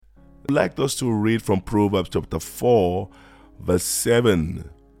I'd like us to read from Proverbs chapter 4, verse 7.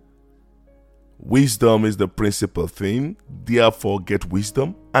 Wisdom is the principal thing, therefore get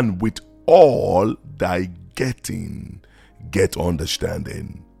wisdom, and with all thy getting, get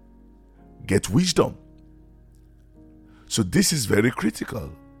understanding. Get wisdom. So this is very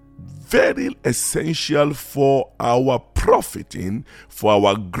critical, very essential for our profiting, for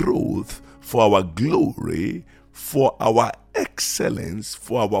our growth, for our glory, for our excellence,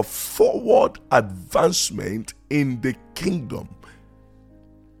 for our forward advancement in the kingdom.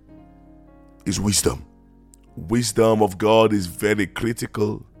 Is wisdom. Wisdom of God is very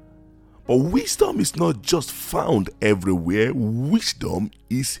critical. But wisdom is not just found everywhere. Wisdom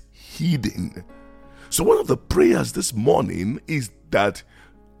is hidden. So one of the prayers this morning is that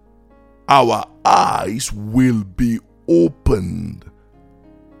our eyes will be opened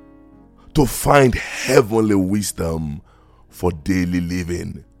to find heavenly wisdom for daily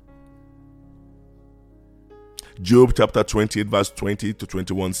living. Job chapter 28 verse 20 to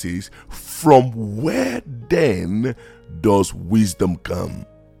 21 says, "From where then does wisdom come?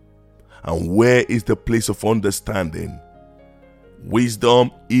 And where is the place of understanding?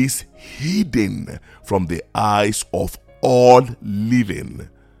 Wisdom is hidden from the eyes of all living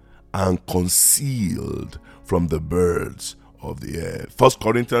and concealed from the birds of the air." 1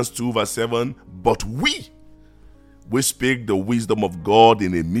 Corinthians 2 verse 7, "But we speak the wisdom of God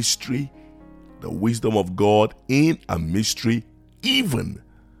in a mystery, the wisdom of God in a mystery, even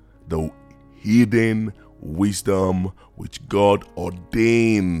the hidden wisdom which God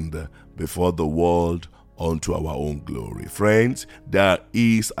ordained before the world unto our own glory." Friends, there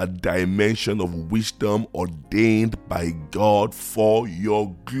is a dimension of wisdom ordained by God for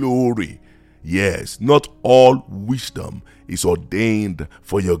your glory. Yes, not all wisdom is ordained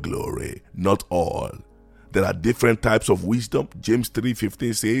for your glory. Not all. There are different types of wisdom. James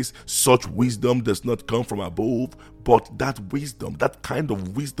 3:15 says, "Such wisdom does not come from above, but that wisdom, that kind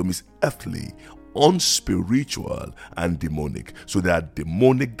of wisdom is earthly, unspiritual, and demonic." So there are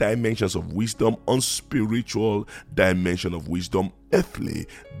demonic dimensions of wisdom, unspiritual dimension of wisdom, earthly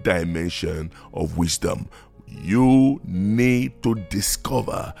dimension of wisdom. You need to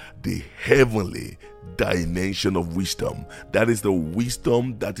discover the heavenly dimension of wisdom. That is the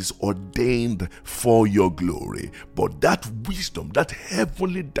wisdom that is ordained for your glory. But that wisdom, that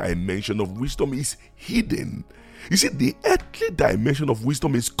heavenly dimension of wisdom is hidden. You see, the earthly dimension of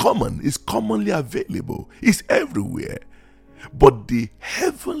wisdom is common, is commonly available, is everywhere. But the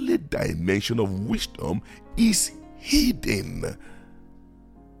heavenly dimension of wisdom is hidden.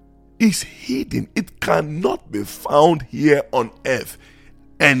 Is hidden. It cannot be found here on earth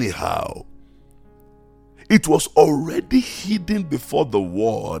anyhow. It was already hidden before the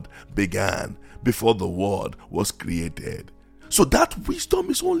world began, before the world was created. So that wisdom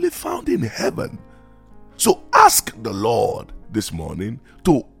is only found in heaven. So ask the Lord this morning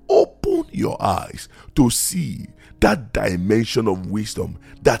to open your eyes to see that dimension of wisdom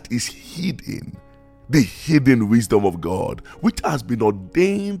that is hidden. The hidden wisdom of God, which has been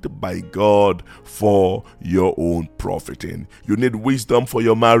ordained by God for your own profiting. You need wisdom for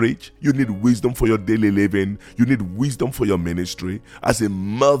your marriage. You need wisdom for your daily living. You need wisdom for your ministry. As a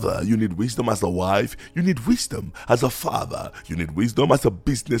mother, you need wisdom as a wife. You need wisdom as a father. You need wisdom as a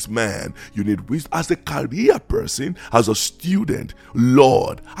businessman. You need wisdom as a career person, as a student.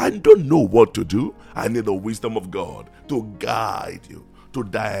 Lord, I don't know what to do. I need the wisdom of God to guide you, to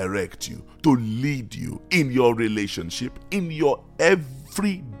direct you, to lead you in your relationship, in your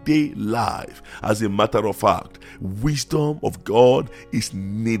everyday life. As a matter of fact, wisdom of God is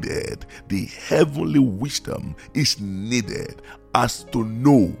needed. The heavenly wisdom is needed as to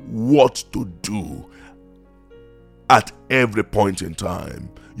know what to do at every point in time.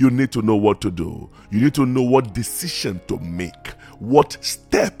 You need to know what to do. You need to know what decision to make, what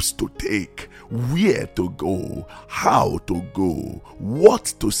steps to take, where to go, how to go,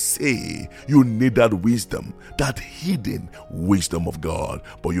 what to say. You need that wisdom, that hidden wisdom of God.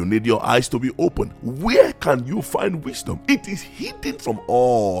 But you need your eyes to be open. Where can you find wisdom? It is hidden from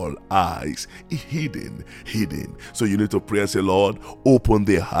all eyes. Hidden. So you need to pray and say, Lord, open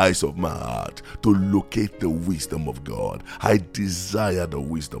the eyes of my heart to locate the wisdom of God. I desire the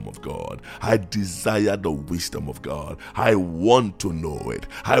wisdom of God. I desire the wisdom of God. I want want to know it.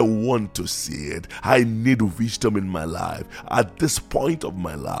 I want to see it. I need wisdom in my life. At this point of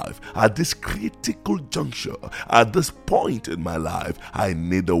my life, at this critical juncture, at this point in my life, I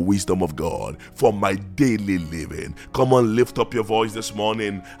need the wisdom of God for my daily living. Come on, lift up your voice this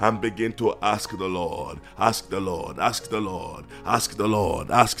morning and begin to ask the Lord. Ask the Lord. Ask the Lord. Ask the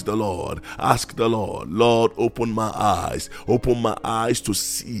Lord. Ask the Lord. Ask the Lord. Lord, open my eyes. Open my eyes to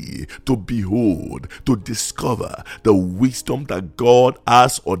see, to behold, to discover the wisdom that God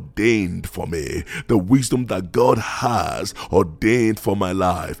has ordained for me, the wisdom that God has ordained for my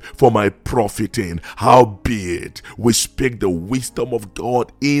life, for my profiting. Howbeit, we speak the wisdom of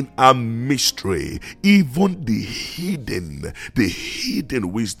God in a mystery, even the hidden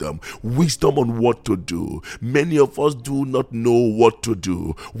wisdom on what to do. Many of us do not know what to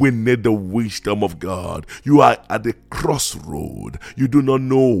do. We need the wisdom of God. You are at the crossroad. You do not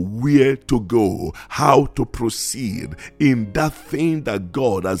know where to go, how to proceed in that thing that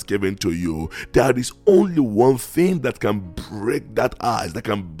God has given to you. There is only one thing that can break that ice, that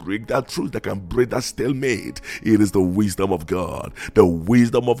can break that truth, that can break that stalemate. It is the wisdom of God. The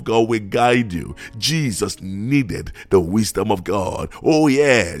wisdom of God will guide you. Jesus needed the wisdom of God. Oh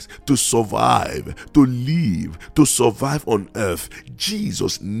yes, to survive, to live, to survive on earth.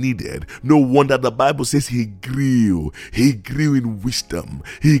 Jesus needed. No wonder the Bible says he grew. He grew in wisdom.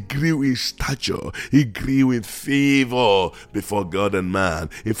 He grew in stature. He grew in favor before God and man.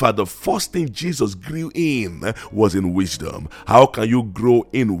 In fact, the first thing Jesus grew in was in wisdom. How can you grow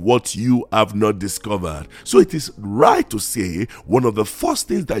in what you have not discovered? So it is right to say one of the first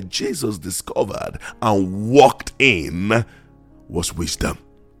things that Jesus discovered and walked in was wisdom.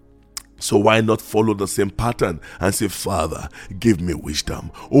 So why not follow the same pattern and say, Father, give me wisdom.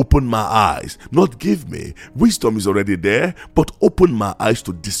 Open my eyes. Not give me. Wisdom is already there, but open my eyes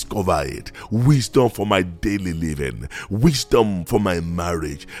to discover it. Wisdom for my daily living. Wisdom for my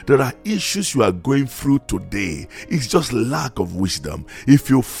marriage. There are issues you are going through today. It's just lack of wisdom. If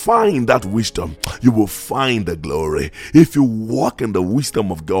you find that wisdom, you will find the glory. If you walk in the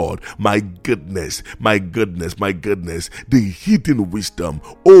wisdom of God, my goodness, the hidden wisdom.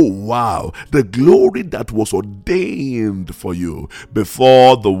 Oh, wow. The glory that was ordained for you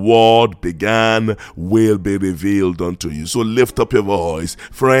before the world began will be revealed unto you. So lift up your voice.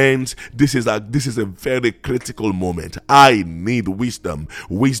 Friends, this is a very critical moment. I need wisdom.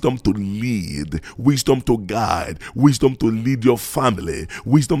 Wisdom to lead. Wisdom to guide. Wisdom to lead your family.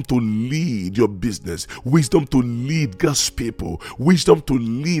 Wisdom to lead your business. Wisdom to lead God's people. Wisdom to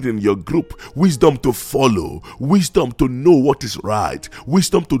lead in your group. Wisdom to follow. Wisdom to know what is right.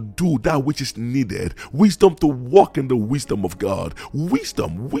 Wisdom to do that which is needed. Wisdom to walk in the wisdom of God.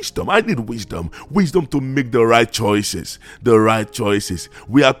 Wisdom. I need wisdom. Wisdom to make the right choices.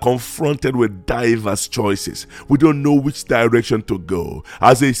 We are confronted with diverse choices. We don't know which direction to go.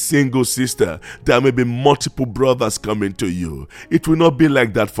 As a single sister, there may be multiple brothers coming to you. It will not be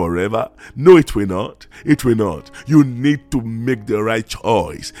like that forever. No, it will not. You need to make the right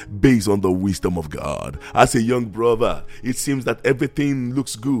choice based on the wisdom of God. As a young brother, it seems that everything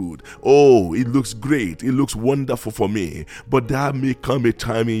looks good. Oh, it looks great. It looks wonderful for me. But there may come a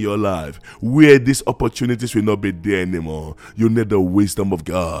time in your life where these opportunities will not be there anymore. You need the wisdom of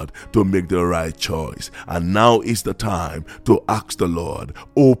God to make the right choice. And now is the time to ask the Lord,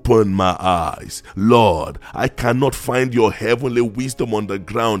 open my eyes. Lord, I cannot find your heavenly wisdom on the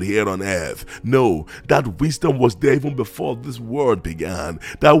ground here on earth. No, that wisdom was there even before this world began.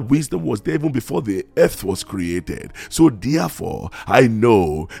 That wisdom was there even before the earth was created. So therefore, I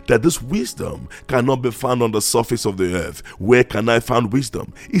know that this wisdom cannot be found on the surface of the earth. Where can I find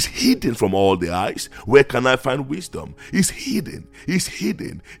wisdom? It's hidden from all the eyes. Where can I find wisdom? It's hidden. It's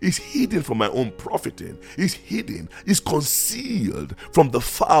hidden from my own profiting. It's hidden. It's concealed from the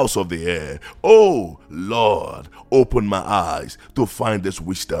fowls of the air. Oh Lord, open my eyes to find this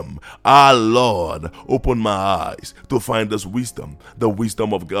wisdom. Ah Lord, open my eyes to find this wisdom. The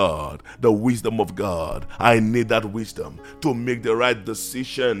wisdom of God. The wisdom of God. I need that wisdom to make the right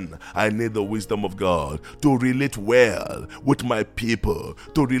decision. I need the wisdom of God to relate well with my people,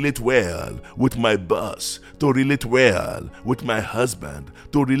 to relate well with my boss, to relate well with my husband,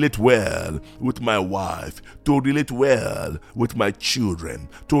 to relate well with my wife, to relate well with my children,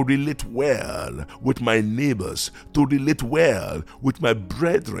 to relate well with my neighbors, to relate well with my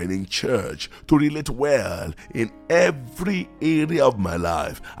brethren in church, to relate well in every area of my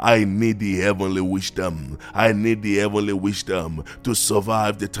life. I need the heavenly wisdom. I need the heavenly wisdom to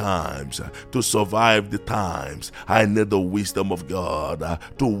survive the times, to survive the times. I need the wisdom of God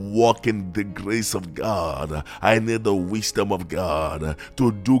to walk in the grace of God. I need the wisdom of God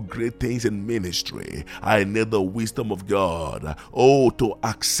to do great things in ministry. I need the wisdom of God, to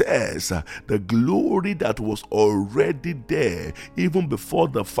access the glory that was already there even before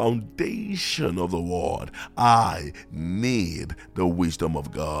the foundation of the world. I need the wisdom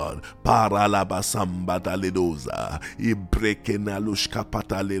of God. Paralabasambadaledoza,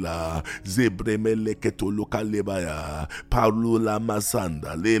 ibrekenalushkapatalela, zebremeleketolukalebaya, parula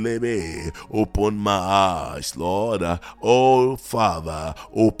masanda lelebe. Open my eyes, Lord. Oh, Father,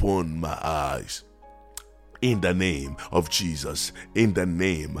 open my eyes. In the name of Jesus, in the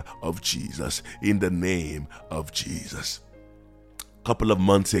name of Jesus, in the name of Jesus. Couple of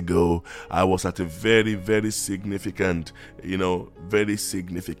months ago, I was at a very, very significant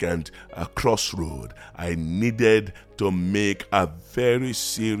crossroad. I needed to make a very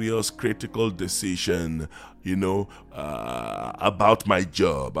serious, critical decision, about my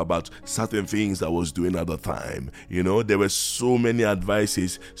job, about certain things I was doing at the time. There were so many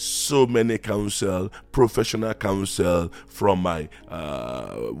advices, so many counsel, professional counsel from my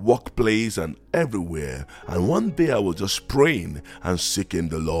workplace and everywhere. And one day I was just praying and seeking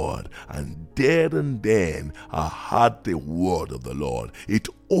the Lord. And there and then I heard the word of the Lord. It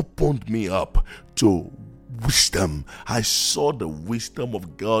opened me up to wisdom. I saw the wisdom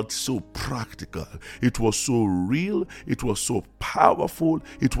of God so practical. It was so real. It was so powerful.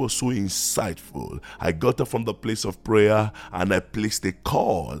 It was so insightful. I got up from the place of prayer and I placed a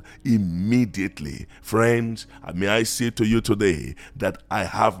call immediately. Friends, may I say to you today that I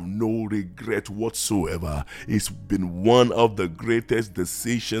have no regret whatsoever. It's been one of the greatest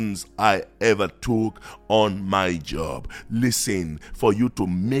decisions I ever took on my job. Listen, for you to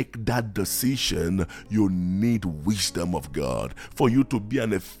make that decision, you need wisdom of God. For you to be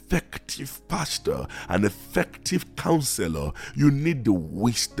an effective pastor, an effective counselor, you need the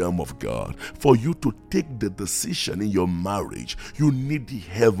wisdom of God. For you to take the decision in your marriage, you need the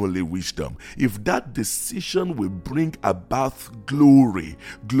heavenly wisdom. If that decision will bring about glory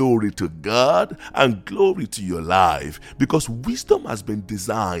to God and glory to your life, because wisdom has been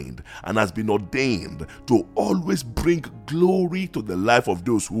designed and has been ordained to always bring glory to the life of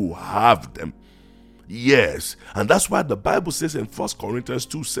those who have them. Yes, and that's why the Bible says in 1 Corinthians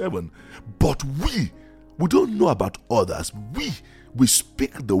 2:7, but we don't know about others. We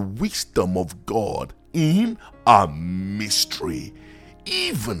speak the wisdom of God in a mystery,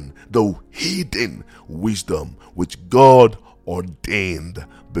 even the hidden wisdom which God ordained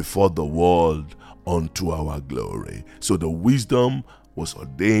before the world unto our glory. So the wisdom was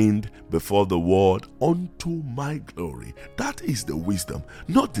ordained before the world unto my glory. That is the wisdom,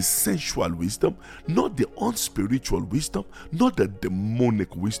 not the sensual wisdom, not the unspiritual wisdom, not the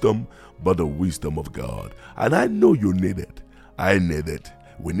demonic wisdom, but the wisdom of God. And I know you need it. I need it.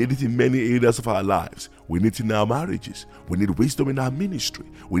 We need it in many areas of our lives. We need it in our marriages. We need wisdom in our ministry.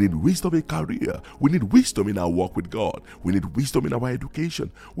 We need wisdom in career. We need wisdom in our walk with God. We need wisdom in our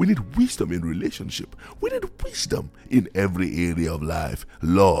education. We need wisdom in relationship. We need wisdom in every area of life.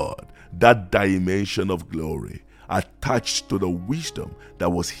 Lord, that dimension of glory attached to the wisdom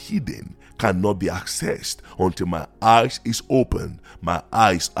that was hidden cannot be accessed until my eyes is open. My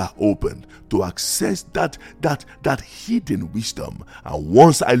eyes are opened to access that hidden wisdom. And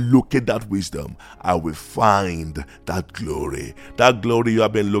once I locate that wisdom, I will find that glory. That glory you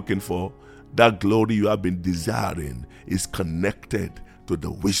have been looking for, that glory you have been desiring is connected to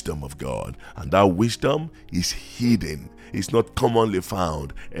the wisdom of God. And that wisdom is hidden. It's not commonly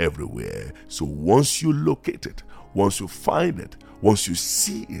found everywhere. So once you locate it, once you find it, once you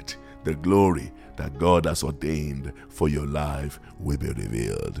see it, the glory that God has ordained for your life will be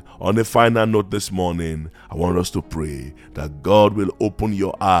revealed. On a final note this morning, I want us to pray that God will open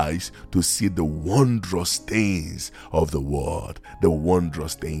your eyes to see the wondrous things of the word. The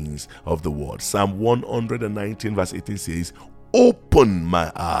wondrous things of the word. Psalm 119 verse 18 says, open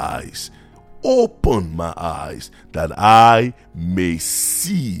my eyes. Open my eyes that I may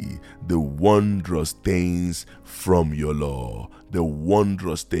see the wondrous things from your law. The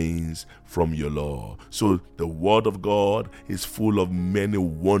wondrous things from your law. So the word of God is full of many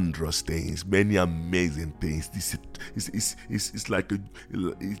wondrous things, many amazing things. This is like a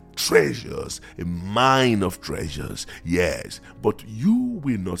treasures, a mine of treasures. Yes, but you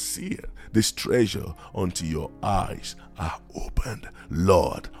will not see it, this treasure, until your eyes are opened.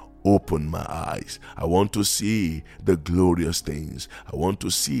 Lord, Open my eyes. I want to see the glorious things. I want to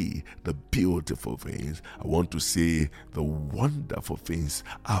see the beautiful things. I want to see the wonderful things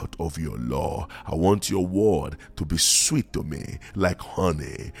out of your law. I want your word to be sweet to me like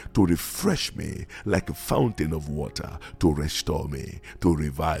honey, to refresh me like a fountain of water, to restore me, to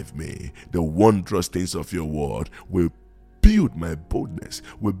revive me. The wondrous things of your word will build my boldness,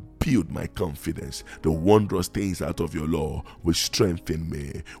 will build my confidence. The wondrous things out of your law will strengthen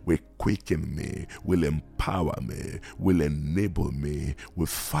me, will quicken me, will empower me, will enable me, will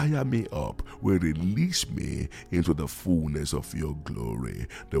fire me up, will release me into the fullness of your glory.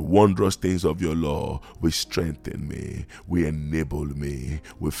 The wondrous things of your law will strengthen me, will enable me,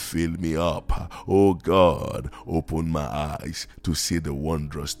 will fill me up. Oh God, open my eyes to see the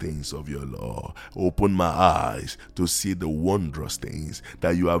wondrous things of your law. Open my eyes to see the wondrous things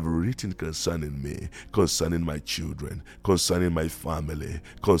that you have written concerning me, concerning my children, concerning my family,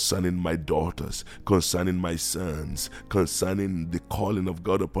 concerning my daughters, concerning my sons, concerning the calling of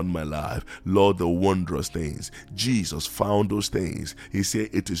God upon my life. Lord, the wondrous things. Jesus found those things. He said,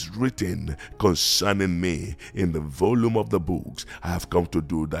 it is written concerning me in the volume of the books. I have come to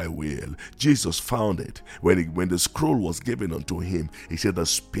do thy will. Jesus found it. When the scroll was given unto him, he said, the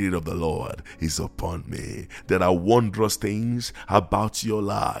Spirit of the Lord is upon me. There are wondrous things about your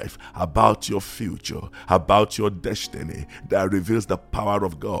life, about your future, about your destiny that reveals the power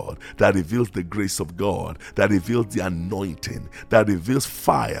of God, that reveals the grace of God, that reveals the anointing, that reveals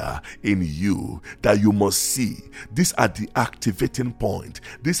fire in you that you must see. These are the activating point.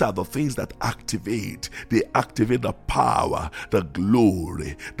 These are the things that activate. They activate the power, the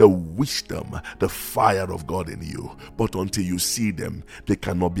glory, the wisdom, the fire of God in you. But until you see them, they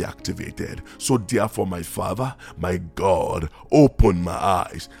cannot be activated. So therefore, my Father, my God, open my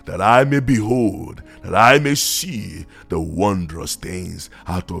eyes that I may behold, that I may see the wondrous things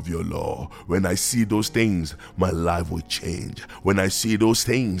out of your law. When I see those things, my life will change. When I see those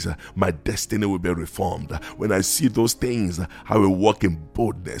things, my destiny will be reformed. When I see those things, I will walk in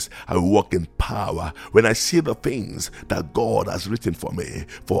boldness. I will walk in power. When I see the things that God has written for me,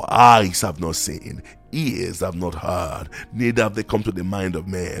 for eyes have not seen, ears have not heard, neither have they come to the mind of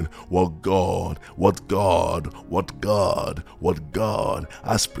man what God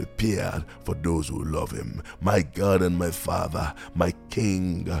has prepared for those who love him. My God and my Father, my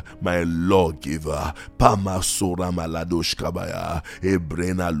King, my lawgiver, Pamasura Maladosh Kabaya,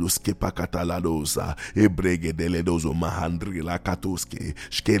 Ebrena Luske Pakataladosa, Ebregedeledozo Mahandri Lakatoski,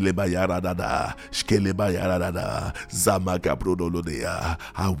 Shkelebayaradada, Zamagabrodolodea.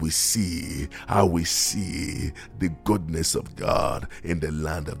 I will see the goodness of God in the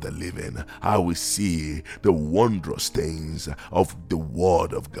land of the living. I will see the wondrous things of the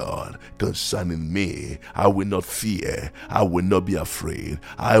word of God concerning me. I will not fear. I will not be afraid.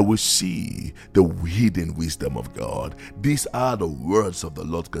 I will see the hidden wisdom of God. These are the words of the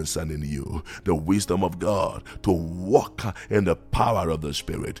Lord concerning you. The wisdom of God to walk in the power of the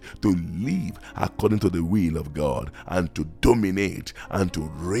Spirit, to live according to the will of God, and to dominate and to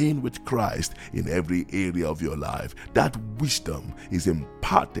reign with Christ in every area of your life. That wisdom is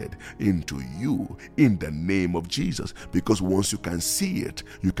imparted into you in the name of Jesus, because once you can see it,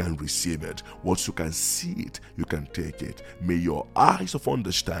 you can receive it. Once you can see it, you can take it. May your eyes of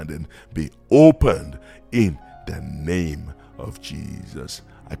understanding be opened in the name of Jesus.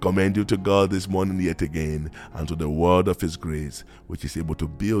 I commend you to God this morning yet again, and to the word of his grace, which is able to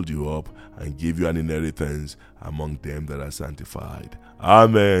build you up and give you an inheritance among them that are sanctified.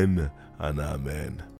 Amen and amen.